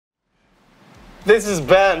This is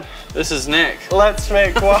Ben. This is Nick. Let's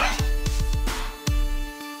make waffle.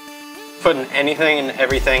 Putting anything and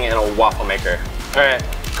everything in a waffle maker. All right,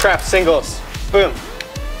 Kraft singles. Boom.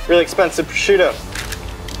 Really expensive prosciutto.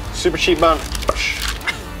 Super cheap bun.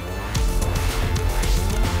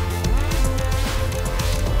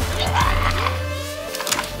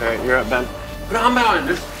 All right, you're up, Ben. But I'm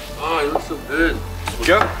out. Oh, it looks so good.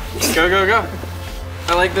 Go. Go, go, go.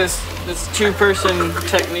 I like this two-person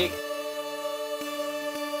technique.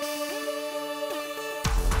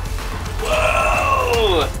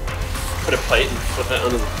 Whoa! Put a plate and put that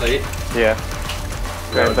under the plate. Yeah.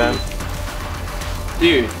 Right, Ben.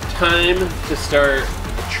 Dude, time to start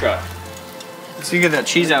the truck. So you get that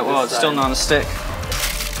cheese out while it's still non-stick.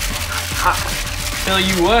 Tell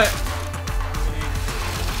you what.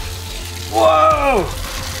 Whoa!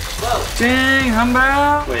 Whoa! Dang,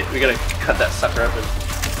 Humble! Wait, we gotta cut that sucker open.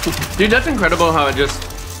 Dude, that's incredible how it just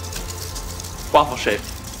waffle shaped.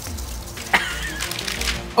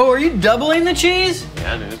 Oh, are you doubling the cheese?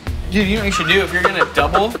 Yeah, dude. Dude, you know what you should do if you're gonna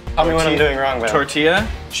double? Tell me what I'm doing wrong, Ben. Tortilla,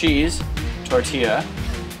 cheese, tortilla,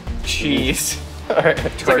 cheese,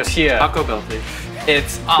 tortilla. Like Taco Bell thing.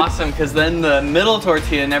 It's awesome because then the middle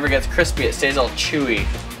tortilla never gets crispy. It stays all chewy.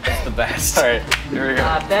 It's the best. All right, here we go.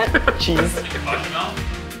 That Cheese.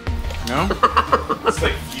 No? It's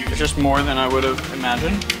like It's just more than I would have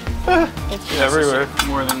imagined. It's everywhere.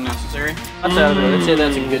 More than necessary. I'd say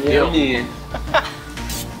that's a good deal. I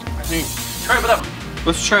think. Try it with that.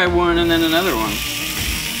 Let's try one and then another one.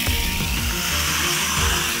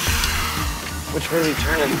 Which way are we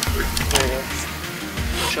turning? There you go.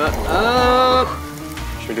 Shut up.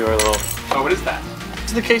 Should we do our little... Oh, what is that?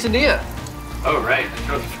 It's the quesadilla. Oh, right.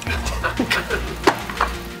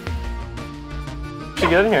 Should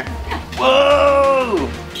get in here. Whoa!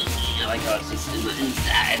 I like how it's just in the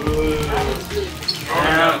inside.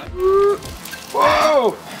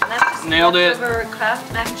 Whoa! That's Nailed it. leftover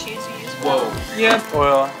Kraft mac and cheese you use. Whoa. Yep.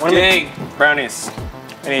 Oil. One Dang. Brownies.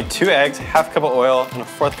 I need 2 eggs, half cup of oil, and a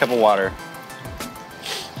 1/4 cup of water.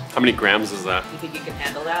 How many grams is that? You think you can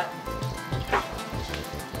handle that?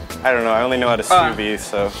 I don't know, I only know how to sous vide,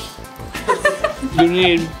 so. You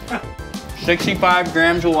need 65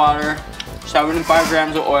 grams of water, 75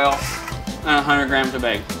 grams of oil, and 100 grams of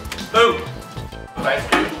egg. Boom! Right.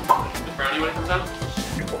 The brownie when it comes out?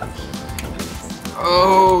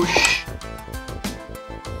 Oh,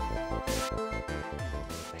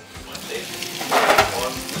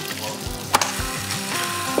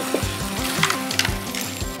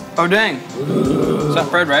 Oh dang. Is that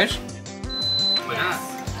fried rice?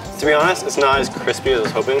 To be honest, it's not as crispy as I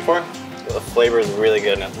was hoping for, but the flavor is really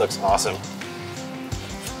good and it looks awesome.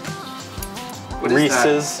 What is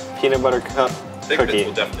Reese's peanut butter cup cookie.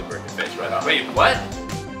 will definitely burn your face right off. Wait, what?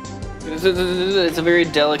 It's a very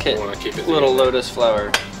delicate I wanna keep it little lotus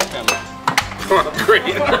flower. Great.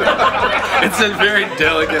 It's a very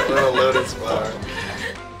delicate little lotus flower.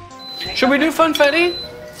 Should we do funfetti?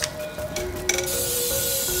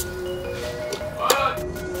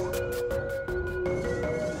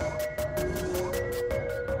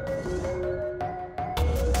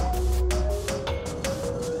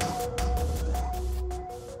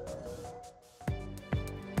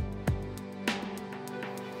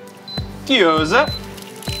 Gyoza.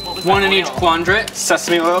 One in each quadrant.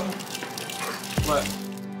 Sesame oil. What?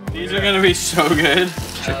 These are gonna be so good.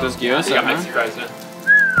 Check those gyoza. You got my surprise now.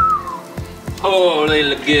 Oh, they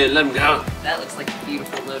look good. Let them go. That looks like a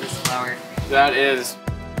beautiful lotus flower. That is.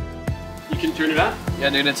 You can turn it up? Yeah,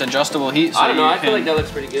 dude, it's adjustable heat. So I don't know. you I feel can- like that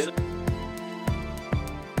looks pretty good.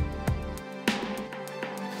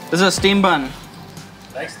 This is a steam bun.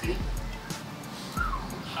 Thanks, Steve.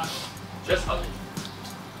 Just hot.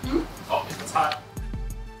 Oh, it's hot.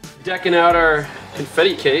 Decking out our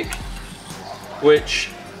confetti cake, which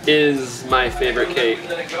is my favorite cake.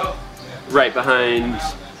 Right behind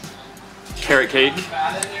carrot cake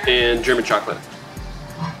and German chocolate.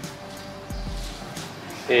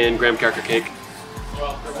 And graham cracker cake.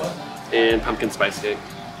 And pumpkin spice cake.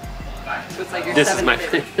 So it's like your This is 7th my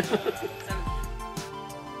favorite. favorite.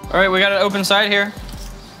 All right, we got an open side here.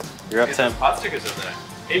 You're up, Tim. Pot stickers over there.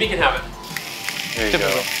 Amy can have it. There you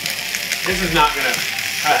go. This is not gonna.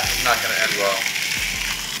 It's not gonna end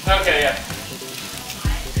well. Okay, yeah.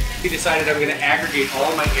 He decided I'm going to aggregate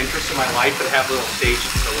all my interests in my life and have little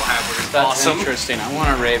stations. So we're going to. That's Awesome. interesting. I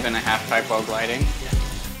want to rave in a half pipe while gliding.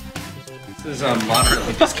 This is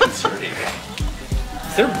moderately disconcerting.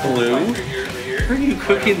 Is there blue? Where are you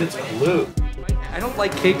cooking that's blue? I don't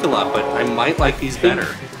like cake a lot, but I might like these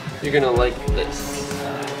better. You're gonna like this.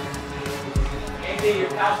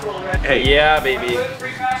 Hey, yeah, baby.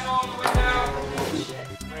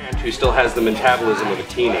 Ranch. She still has the metabolism of a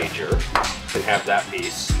teenager. Can have that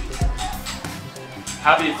piece.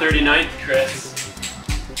 Happy 39th, Chris.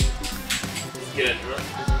 It's good,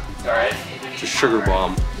 huh? It's alright. It's a sugar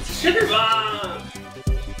bomb. Sugar bomb!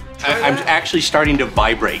 I'm actually starting to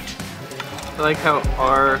vibrate. I like how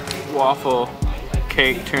our waffle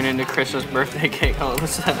cake turned into Chris's birthday cake all of a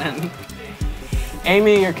sudden.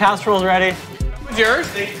 Amy, your casserole's ready. What's yours?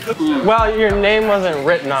 Well, your name wasn't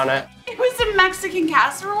written on it. It was a Mexican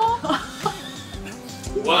casserole?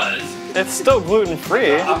 Was. It's still gluten-free.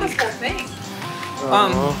 This whole thing.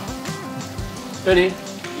 Ready?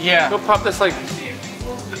 Yeah. Go pop this like.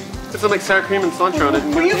 Put some like sour cream and cilantro on it.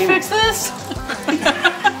 Will you fix this?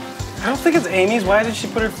 I don't think it's Amy's. Why did she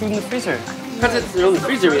put her food in the freezer? Because it's in the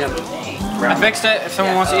freezer we have. I fixed it. If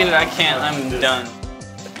someone wants to eat it, I can't. I'm done.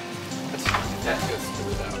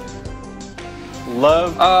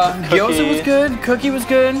 Love Gyoza was good. Cookie was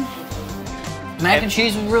good. Mac and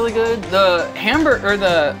cheese was really good. The hamburger or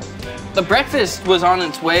the breakfast was on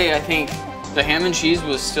its way. I think the ham and cheese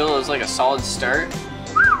was still as like a solid start.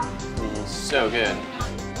 So good.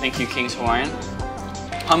 Thank you, King's Hawaiian.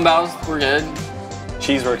 Humbaos were good.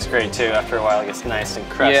 Cheese works great too. After a while, it gets nice and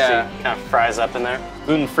crusty. Yeah. Kind of fries up in there.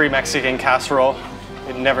 Gluten-free Mexican casserole.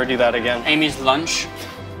 We'd never do that again. Amy's lunch.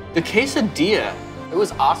 The quesadilla. It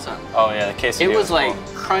was awesome. Oh yeah, the quesadilla. It was like cool.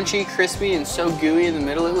 crunchy, crispy, and so gooey in the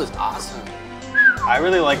middle. It was awesome. I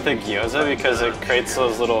really like the gyoza because it creates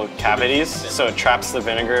those little cavities, so it traps the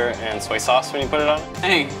vinegar and soy sauce when you put it on.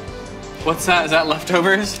 Hey, what's that? Is that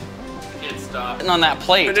leftovers? Can't stop. And on that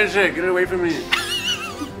plate. Finish it. Get it away from me.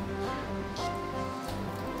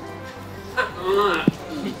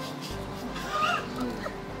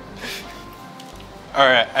 All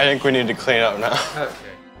right, I think we need to clean up now. Okay.